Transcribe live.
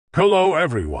Hello,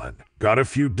 everyone. Got a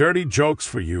few dirty jokes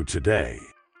for you today.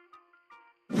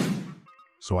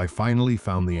 So I finally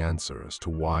found the answer as to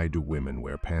why do women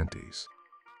wear panties.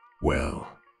 Well,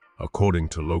 according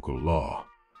to local law,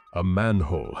 a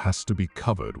manhole has to be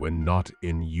covered when not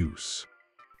in use.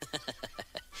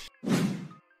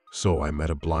 So I met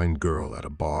a blind girl at a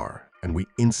bar, and we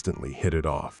instantly hit it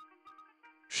off.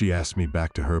 She asked me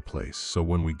back to her place, so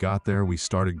when we got there, we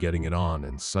started getting it on,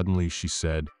 and suddenly she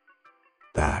said,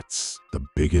 "That's the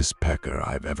biggest pecker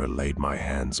I've ever laid my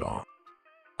hands on."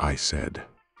 I said,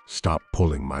 "Stop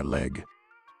pulling my leg."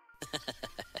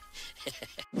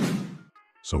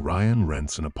 So Ryan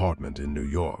rents an apartment in New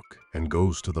York and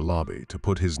goes to the lobby to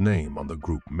put his name on the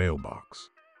group mailbox.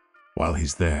 While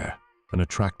he's there, an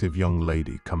attractive young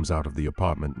lady comes out of the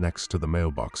apartment next to the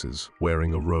mailboxes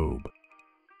wearing a robe.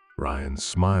 Ryan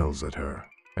smiles at her,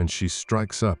 and she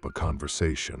strikes up a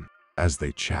conversation. As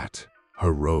they chat,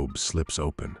 her robe slips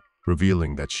open,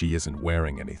 revealing that she isn't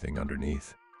wearing anything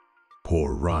underneath.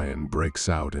 Poor Ryan breaks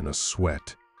out in a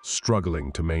sweat,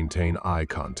 struggling to maintain eye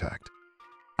contact.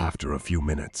 After a few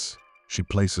minutes, she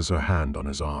places her hand on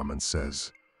his arm and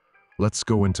says, "Let's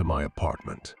go into my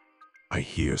apartment. I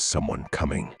hear someone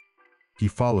coming." He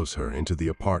follows her into the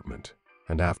apartment,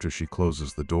 and after she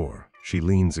closes the door, she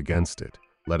leans against it,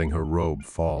 letting her robe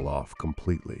fall off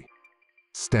completely.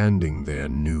 Standing there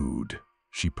nude,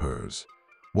 she purrs,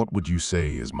 "What would you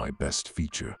say is my best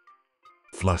feature?"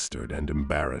 Flustered and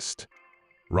embarrassed,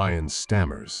 Ryan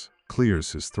stammers,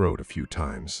 clears his throat a few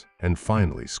times, and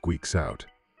finally squeaks out,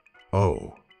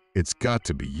 "Oh, it's got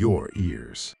to be your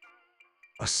ears."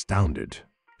 Astounded,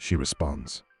 she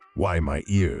responds, "Why my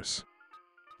ears?"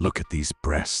 "Look at these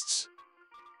breasts.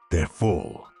 They're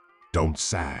full, don't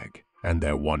sag, and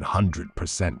they're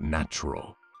 100%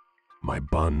 natural. My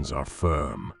buns are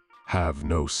firm, have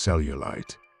no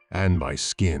cellulite, and my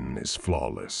skin is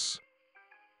flawless.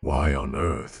 Why on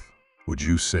earth would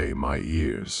you say my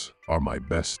ears are my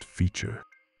best feature?"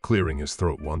 Clearing his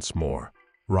throat once more,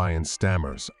 Ryan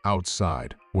stammers,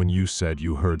 "Outside, when you said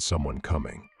you heard someone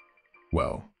coming.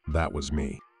 Well, that was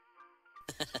me."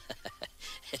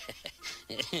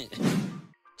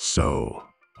 So,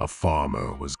 a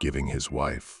farmer was giving his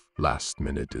wife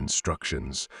last-minute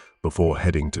instructions before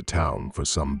heading to town for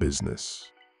some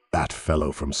business. "That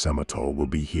fellow from Sematol will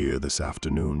be here this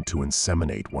afternoon to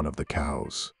inseminate one of the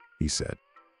cows," he said.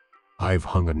 "I've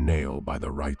hung a nail by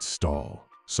the right stall,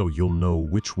 so you'll know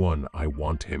which one I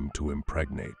want him to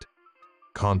impregnate."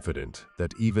 Confident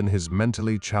that even his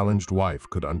mentally challenged wife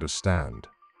could understand,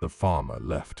 the farmer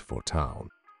left for town.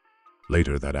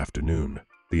 Later that afternoon,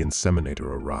 the inseminator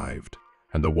arrived,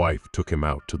 and the wife took him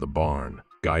out to the barn,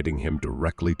 guiding him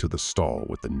directly to the stall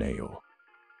with the nail.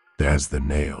 "There's the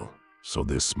nail, so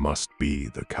this must be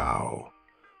the cow,"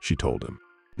 she told him.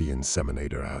 The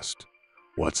inseminator asked,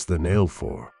 "What's the nail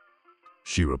for?"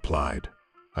 She replied,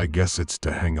 "I guess it's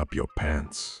to hang up your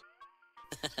pants."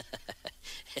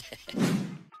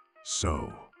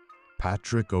 So,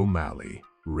 Patrick O'Malley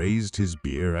raised his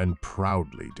beer and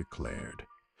proudly declared,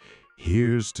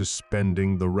 "Here's to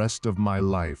spending the rest of my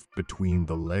life between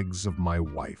the legs of my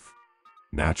wife."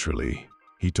 Naturally,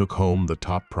 he took home the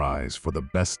top prize for the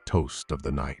best toast of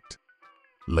the night.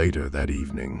 Later that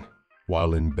evening,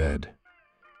 while in bed,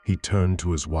 he turned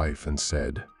to his wife and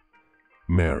said,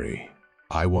 "Mary,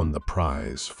 I won the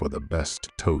prize for the best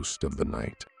toast of the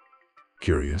night."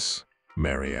 Curious,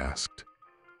 Mary asked,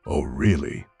 "Oh,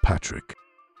 really, Patrick?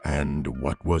 And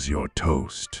what was your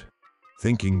toast?"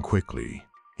 Thinking quickly,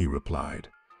 he replied,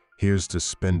 "Here's to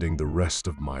spending the rest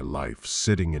of my life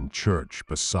sitting in church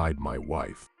beside my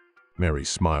wife." Mary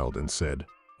smiled and said,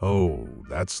 "Oh,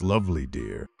 that's lovely,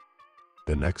 dear."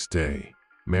 The next day,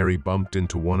 Mary bumped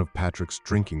into one of Patrick's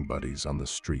drinking buddies on the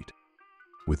street.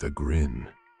 With a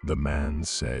grin, the man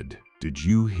said, "Did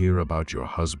you hear about your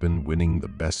husband winning the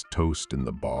best toast in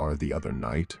the bar the other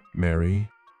night, Mary?"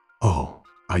 "Oh,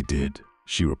 I did,"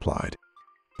 she replied,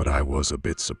 "but I was a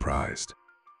bit surprised.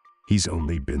 He's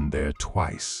only been there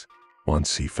twice.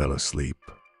 Once he fell asleep,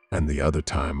 and the other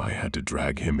time I had to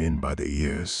drag him in by the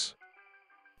ears."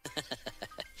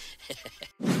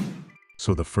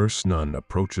 So the first nun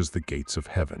approaches the gates of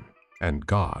heaven, and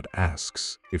God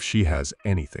asks if she has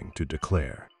anything to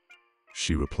declare.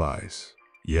 She replies,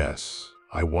 "Yes,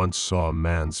 I once saw a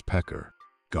man's pecker."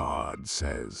 God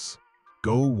says,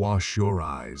 "Go wash your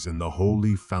eyes in the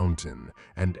holy fountain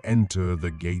and enter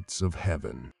the gates of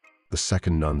heaven." The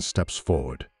second nun steps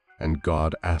forward, and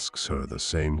God asks her the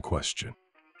same question.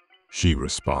 She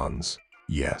responds,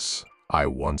 "Yes, I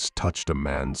once touched a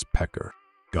man's pecker."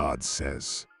 God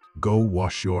says, "Go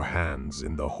wash your hands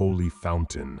in the holy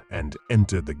fountain and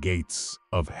enter the gates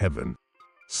of heaven."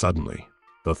 Suddenly,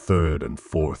 the third and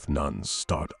fourth nuns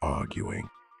start arguing.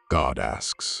 God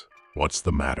asks, "What's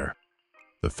the matter?"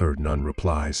 The third nun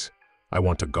replies, "I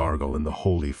want to gargle in the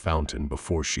holy fountain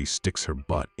before she sticks her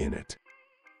butt in it."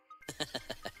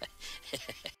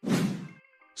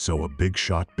 So a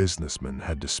big-shot businessman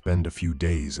had to spend a few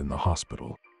days in the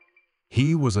hospital.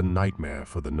 He was a nightmare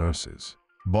for the nurses,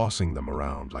 bossing them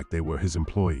around like they were his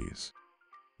employees.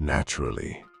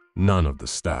 Naturally, none of the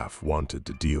staff wanted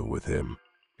to deal with him,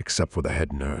 except for the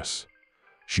head nurse.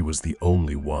 She was the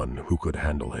only one who could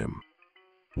handle him.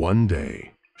 One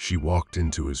day, she walked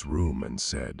into his room and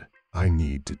said, "I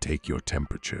need to take your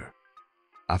temperature."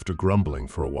 After grumbling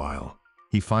for a while,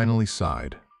 he finally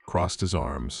sighed, crossed his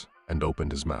arms, and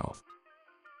opened his mouth.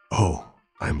 "Oh,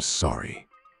 I'm sorry,"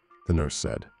 the nurse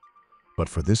said, "but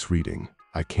for this reading,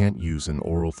 I can't use an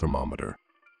oral thermometer."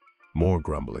 More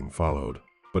grumbling followed,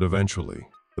 but eventually,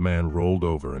 the man rolled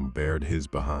over and bared his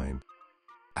behind.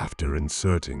 After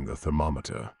inserting the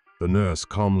thermometer, the nurse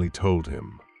calmly told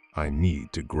him, "I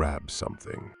need to grab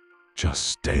something. Just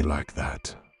stay like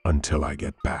that until I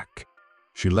get back."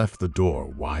 She left the door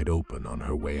wide open on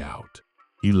her way out.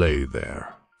 He lay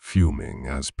there, fuming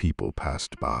as people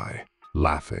passed by,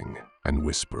 laughing and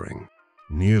whispering.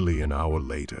 Nearly an hour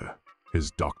later,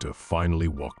 his doctor finally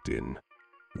walked in.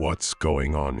 "What's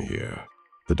going on here?"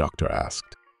 the doctor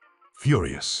asked.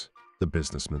 Furious, the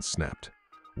businessman snapped.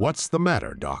 "What's the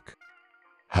matter, Doc?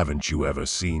 Haven't you ever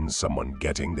seen someone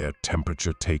getting their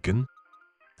temperature taken?"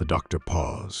 The doctor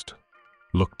paused,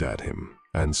 looked at him,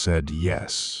 and said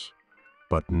yes,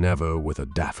 but never with a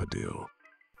daffodil.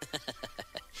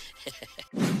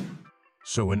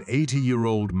 So an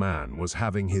 80-year-old man was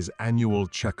having his annual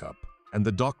checkup, and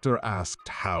the doctor asked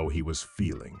how he was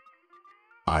feeling.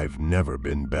 "I've never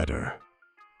been better,"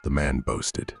 the man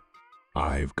boasted.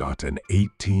 "I've got an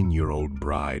 18-year-old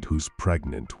bride who's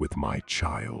pregnant with my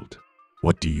child.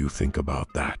 What do you think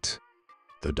about that?"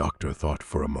 The doctor thought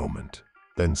for a moment,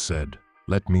 then said,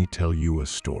 "Let me tell you a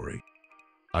story.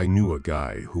 I knew a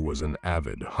guy who was an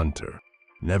avid hunter,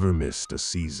 never missed a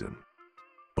season.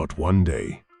 But one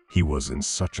day, he was in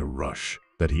such a rush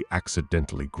that he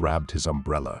accidentally grabbed his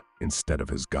umbrella instead of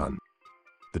his gun."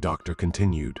 The doctor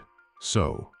continued,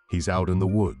 "So, he's out in the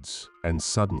woods, and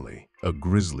suddenly, a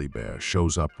grizzly bear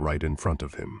shows up right in front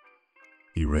of him.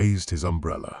 He raised his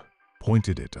umbrella,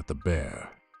 pointed it at the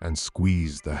bear, and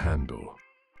squeezed the handle."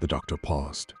 The doctor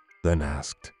paused, then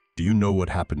asked, "Do you know what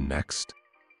happened next?"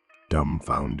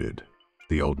 "Dumbfounded,"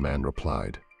 the old man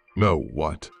replied. "No,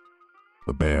 what?"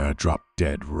 "The bear dropped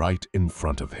dead right in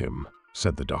front of him,"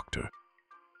 said the doctor.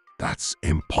 "That's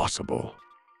impossible,"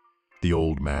 the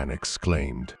old man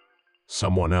exclaimed.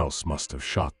 "Someone else must have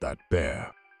shot that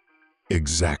bear."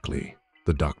 "Exactly,"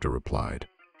 the doctor replied.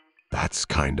 "That's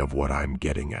kind of what I'm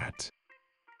getting at."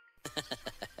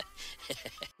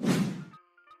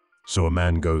 So a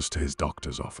man goes to his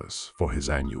doctor's office for his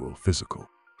annual physical.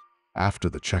 After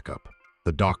the checkup,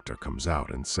 the doctor comes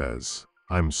out and says,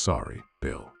 "I'm sorry,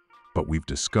 Bill, but we've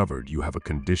discovered you have a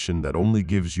condition that only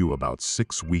gives you about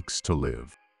 6 weeks to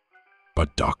live."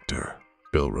 "But doctor,"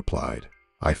 Bill replied,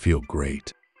 "I feel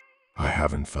great. I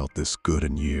haven't felt this good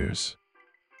in years."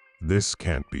 "This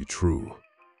can't be true.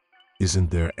 Isn't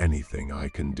there anything I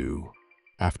can do?"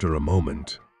 After a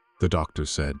moment, the doctor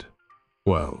said,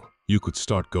 "Well, you could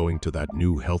start going to that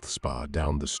new health spa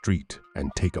down the street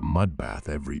and take a mud bath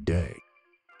every day."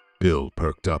 Bill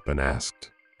perked up and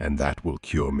asked, "And that will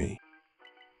cure me?"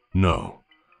 "No,"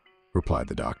 replied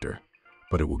the doctor,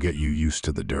 "but it will get you used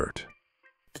to the dirt."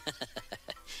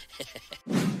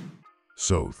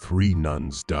 So 3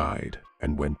 nuns died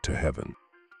and went to heaven.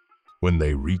 When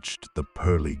they reached the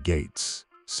pearly gates,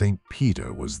 St.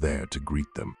 Peter was there to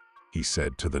greet them. He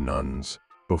said to the nuns,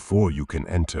 "Before you can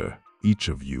enter, each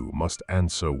of you must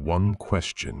answer one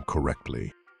question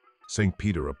correctly." St.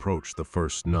 Peter approached the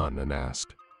first nun and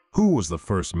asked, "Who was the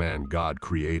first man God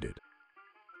created?"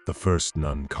 The first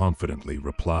nun confidently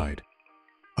replied,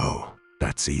 "Oh,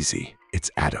 that's easy.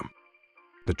 It's Adam."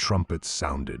 The trumpets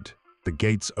sounded, the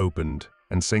gates opened,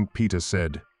 and St. Peter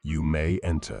said, "You may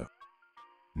enter."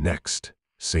 Next,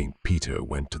 St. Peter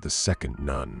went to the second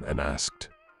nun and asked,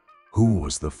 "Who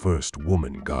was the first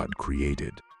woman God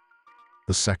created?"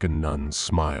 The second nun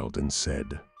smiled and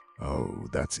said, "Oh,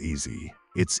 that's easy.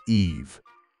 It's Eve."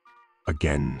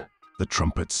 Again, the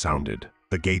trumpet sounded,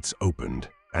 the gates opened,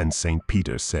 and St.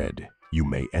 Peter said, "You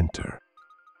may enter."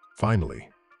 Finally,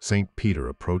 St. Peter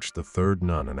approached the third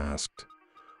nun and asked,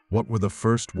 "What were the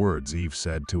first words Eve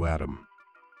said to Adam?"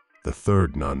 The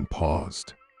third nun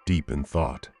paused, deep in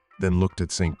thought, then looked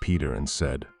at St. Peter and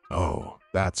said, "Oh,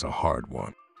 that's a hard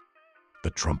one." The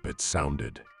trumpet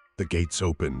sounded, The gates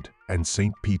opened, and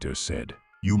St. Peter said,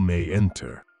 "You may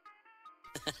enter."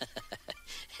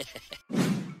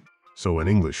 So an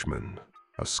Englishman,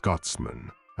 a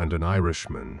Scotsman, and an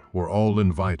Irishman were all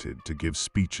invited to give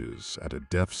speeches at a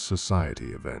Deaf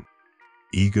Society event.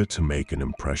 Eager to make an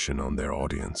impression on their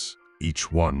audience,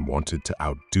 each one wanted to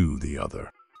outdo the other.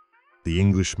 The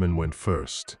Englishman went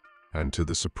first, and to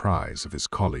the surprise of his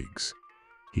colleagues,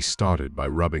 he started by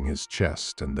rubbing his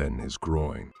chest and then his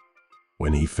groin.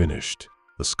 When he finished,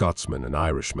 the Scotsman and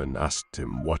Irishman asked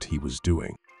him what he was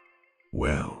doing.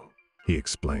 "Well," he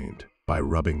explained, "by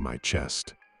rubbing my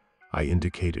chest, I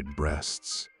indicated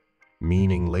breasts,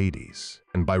 meaning ladies,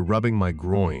 and by rubbing my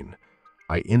groin,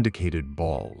 I indicated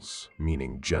balls,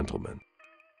 meaning gentlemen."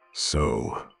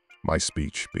 So, my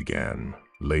speech began.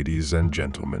 Ladies and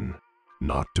gentlemen,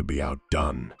 not to be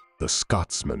outdone, the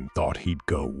Scotsman thought he'd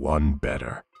go one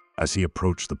better. As he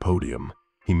approached the podium,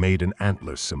 he made an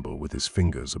antler symbol with his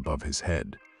fingers above his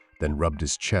head, then rubbed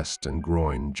his chest and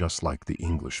groin just like the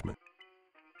Englishman.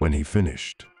 When he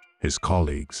finished, his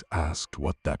colleagues asked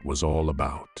what that was all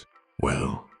about.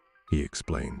 "Well," he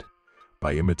explained,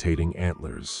 "by imitating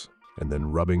antlers and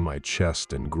then rubbing my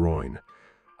chest and groin,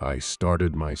 I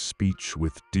started my speech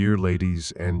with 'Dear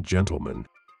ladies and gentlemen,'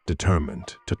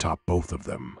 determined to top both of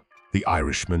them." The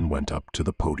Irishman went up to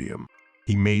the podium.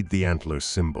 He made the antler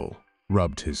symbol,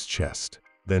 rubbed his chest,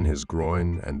 then his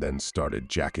groin, and then started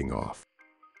jacking off.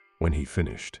 When he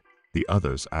finished, the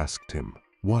others asked him,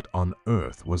 what on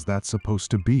earth was that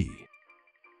supposed to be?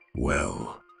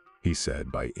 "Well," he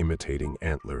said, by imitating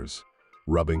antlers,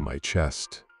 rubbing my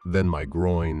chest, then my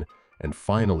groin, and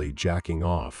finally jacking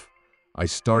off, I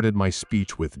started my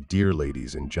speech with 'Dear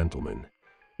ladies and gentlemen,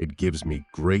 it gives me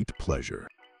great pleasure.'"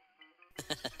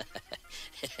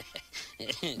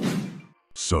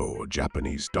 So a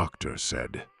Japanese doctor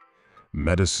said,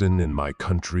 "Medicine in my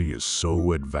country is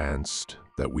so advanced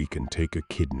that we can take a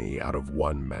kidney out of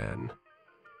one man,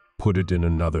 put it in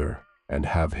another, and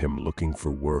have him looking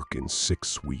for work in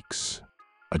 6 weeks."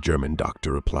 A German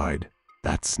doctor replied,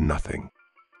 "That's nothing.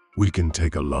 We can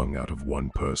take a lung out of one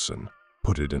person,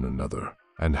 put it in another,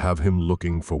 and have him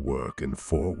looking for work in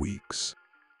 4 weeks.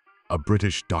 A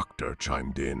British doctor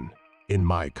chimed in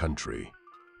my country,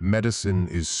 medicine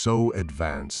is so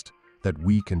advanced that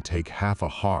we can take half a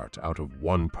heart out of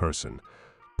one person,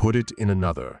 put it in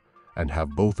another, and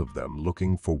have both of them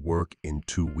looking for work in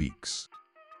 2 weeks.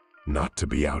 Not to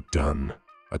be outdone,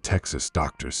 a Texas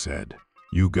doctor said,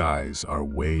 "You guys are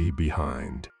way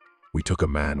behind. We took a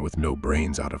man with no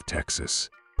brains out of Texas,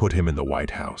 put him in the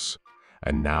White House,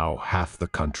 and now half the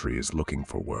country is looking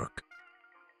for work."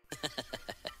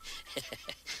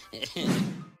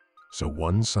 So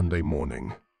one Sunday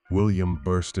morning, William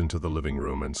burst into the living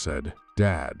room and said,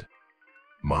 "Dad,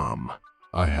 Mom,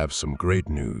 I have some great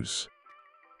news.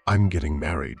 I'm getting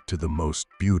married to the most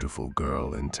beautiful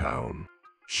girl in town.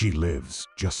 She lives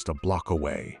just a block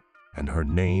away, and her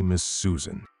name is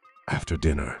Susan." After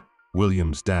dinner,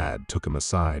 William's dad took him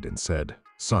aside and said,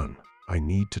 "Son, I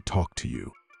need to talk to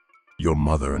you. Your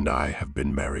mother and I have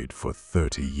been married for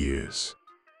 30 years.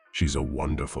 She's a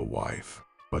wonderful wife,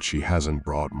 but she hasn't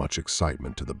brought much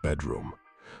excitement to the bedroom,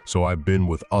 so I've been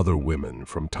with other women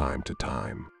from time to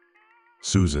time.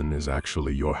 Susan is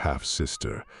actually your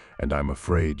half-sister, and I'm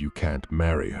afraid you can't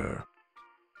marry her."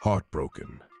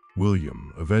 Heartbroken,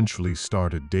 William eventually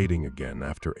started dating again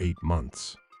after 8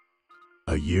 months.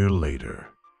 A year later,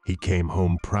 he came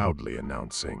home proudly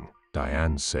announcing,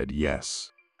 "Diane said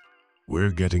yes.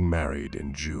 We're getting married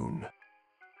in June."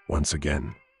 Once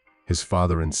again, his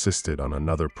father insisted on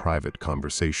another private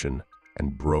conversation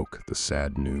and broke the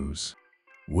sad news.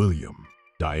 "William,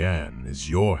 Diane is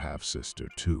your half-sister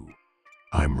too.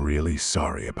 I'm really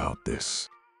sorry about this."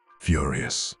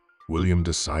 Furious, William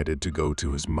decided to go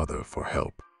to his mother for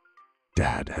help.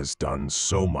 "Dad has done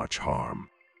so much harm.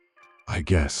 I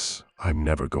guess I'm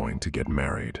never going to get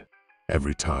married.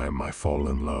 Every time I fall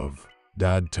in love,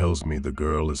 Dad tells me the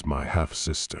girl is my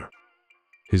half-sister."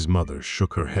 His mother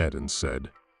shook her head and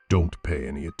said, "Don't pay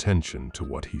any attention to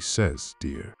what he says,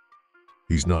 dear.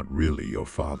 He's not really your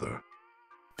father."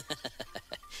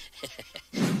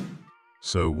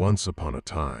 So once upon a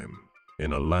time,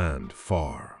 in a land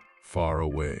far, far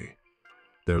away,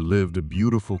 there lived a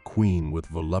beautiful queen with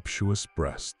voluptuous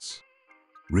breasts.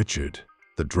 Richard,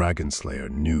 the dragon slayer,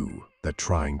 knew that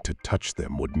trying to touch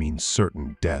them would mean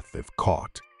certain death if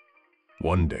caught.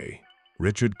 One day,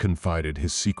 Richard confided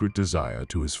his secret desire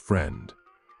to his friend,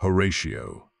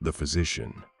 Horatio, the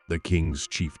physician, the king's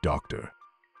chief doctor.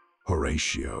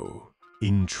 Horatio,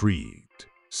 intrigued,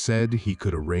 said he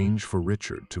could arrange for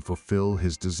Richard to fulfill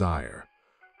his desire,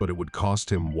 but it would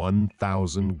cost him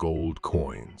 1,000 gold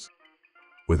coins.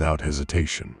 Without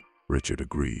hesitation, Richard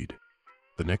agreed.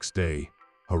 The next day,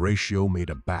 Horatio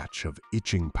made a batch of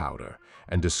itching powder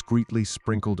and discreetly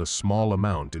sprinkled a small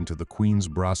amount into the queen's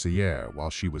brassiere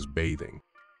while she was bathing.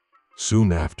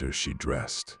 Soon after she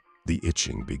dressed, the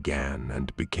itching began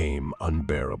and became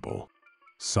unbearable.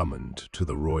 Summoned to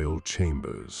the royal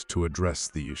chambers to address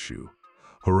the issue,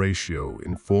 Horatio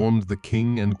informed the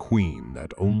king and queen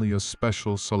that only a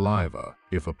special saliva,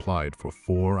 if applied for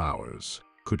 4 hours,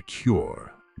 could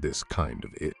cure this kind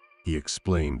of itch. He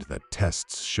explained that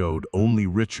tests showed only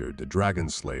Richard the Dragon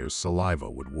Slayer's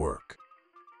saliva would work.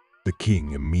 The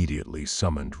king immediately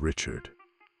summoned Richard.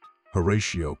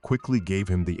 Horatio quickly gave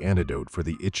him the antidote for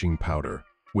the itching powder,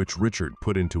 which Richard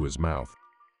put into his mouth.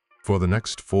 For the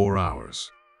next 4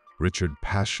 hours, Richard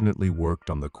passionately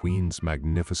worked on the queen's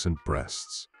magnificent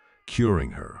breasts,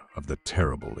 curing her of the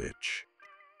terrible itch.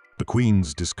 The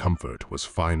queen's discomfort was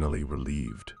finally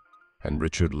relieved, and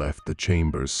Richard left the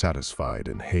chambers satisfied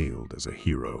and hailed as a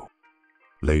hero.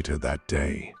 Later that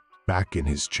day, back in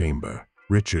his chamber,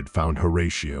 Richard found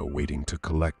Horatio waiting to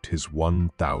collect his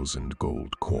 1,000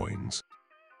 gold coins.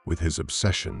 With his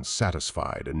obsession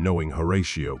satisfied and knowing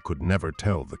Horatio could never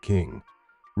tell the king,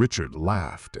 Richard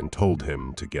laughed and told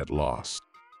him to get lost.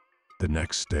 The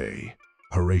next day,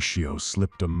 Horatio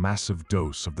slipped a massive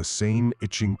dose of the same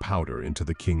itching powder into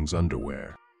the king's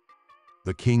underwear.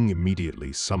 The king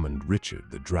immediately summoned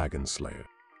Richard the Dragon Slayer.